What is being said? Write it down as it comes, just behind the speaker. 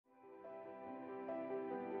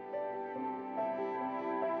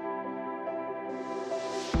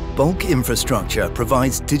Bulk infrastructure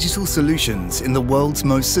provides digital solutions in the world's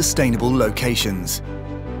most sustainable locations.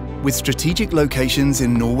 With strategic locations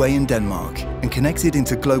in Norway and Denmark and connected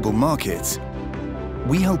into global markets,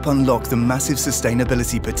 we help unlock the massive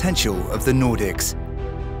sustainability potential of the Nordics.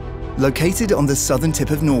 Located on the southern tip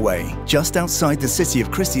of Norway, just outside the city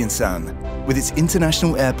of Kristiansand, with its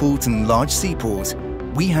international airport and large seaport,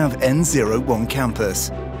 we have N01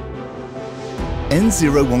 campus.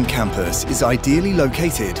 N01 campus is ideally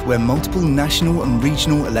located where multiple national and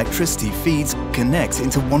regional electricity feeds connect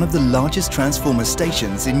into one of the largest transformer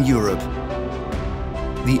stations in Europe.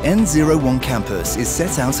 The N01 campus is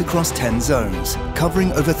set out across 10 zones,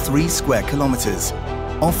 covering over 3 square kilometers,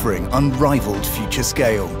 offering unrivaled future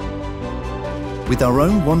scale. With our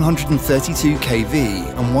own 132 kV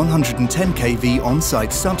and 110 kV on-site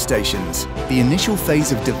substations, the initial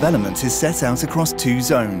phase of development is set out across 2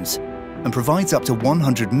 zones and provides up to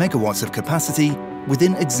 100 megawatts of capacity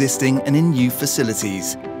within existing and in new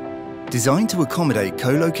facilities. Designed to accommodate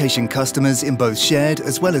co-location customers in both shared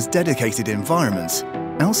as well as dedicated environments,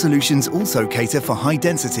 our solutions also cater for high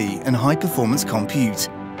density and high performance compute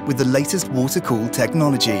with the latest water-cooled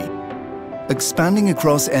technology. Expanding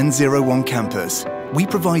across N01 campus, we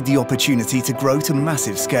provide the opportunity to grow to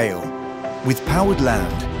massive scale. With powered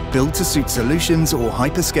land, built-to-suit solutions or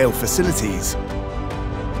hyperscale facilities,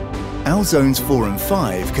 our zones 4 and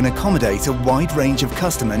 5 can accommodate a wide range of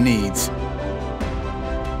customer needs.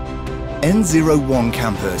 N01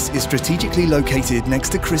 campus is strategically located next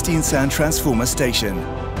to Kristiansand transformer station,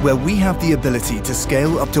 where we have the ability to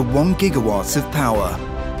scale up to 1 gigawatts of power.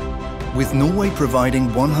 With Norway providing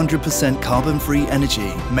 100% carbon-free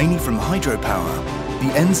energy, mainly from hydropower, the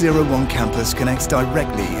N01 campus connects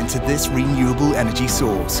directly into this renewable energy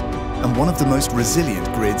source and one of the most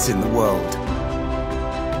resilient grids in the world.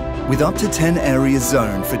 With up to 10 areas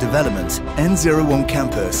zoned for development, N01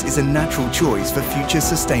 campus is a natural choice for future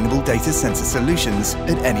sustainable data center solutions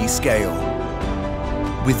at any scale.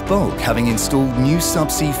 With Bulk having installed new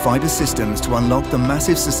subsea fiber systems to unlock the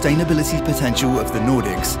massive sustainability potential of the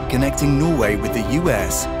Nordics, connecting Norway with the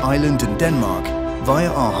US, Ireland and Denmark via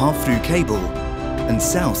our half-through cable, and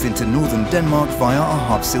south into northern Denmark via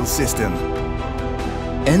our Hubsil system.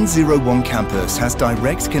 N01 campus has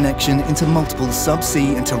direct connection into multiple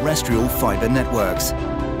subsea and terrestrial fiber networks,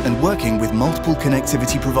 and working with multiple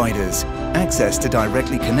connectivity providers, access to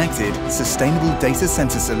directly connected, sustainable data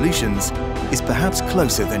center solutions is perhaps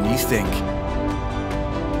closer than you think.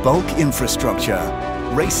 Bulk infrastructure,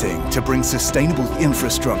 racing to bring sustainable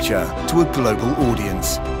infrastructure to a global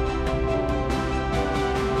audience.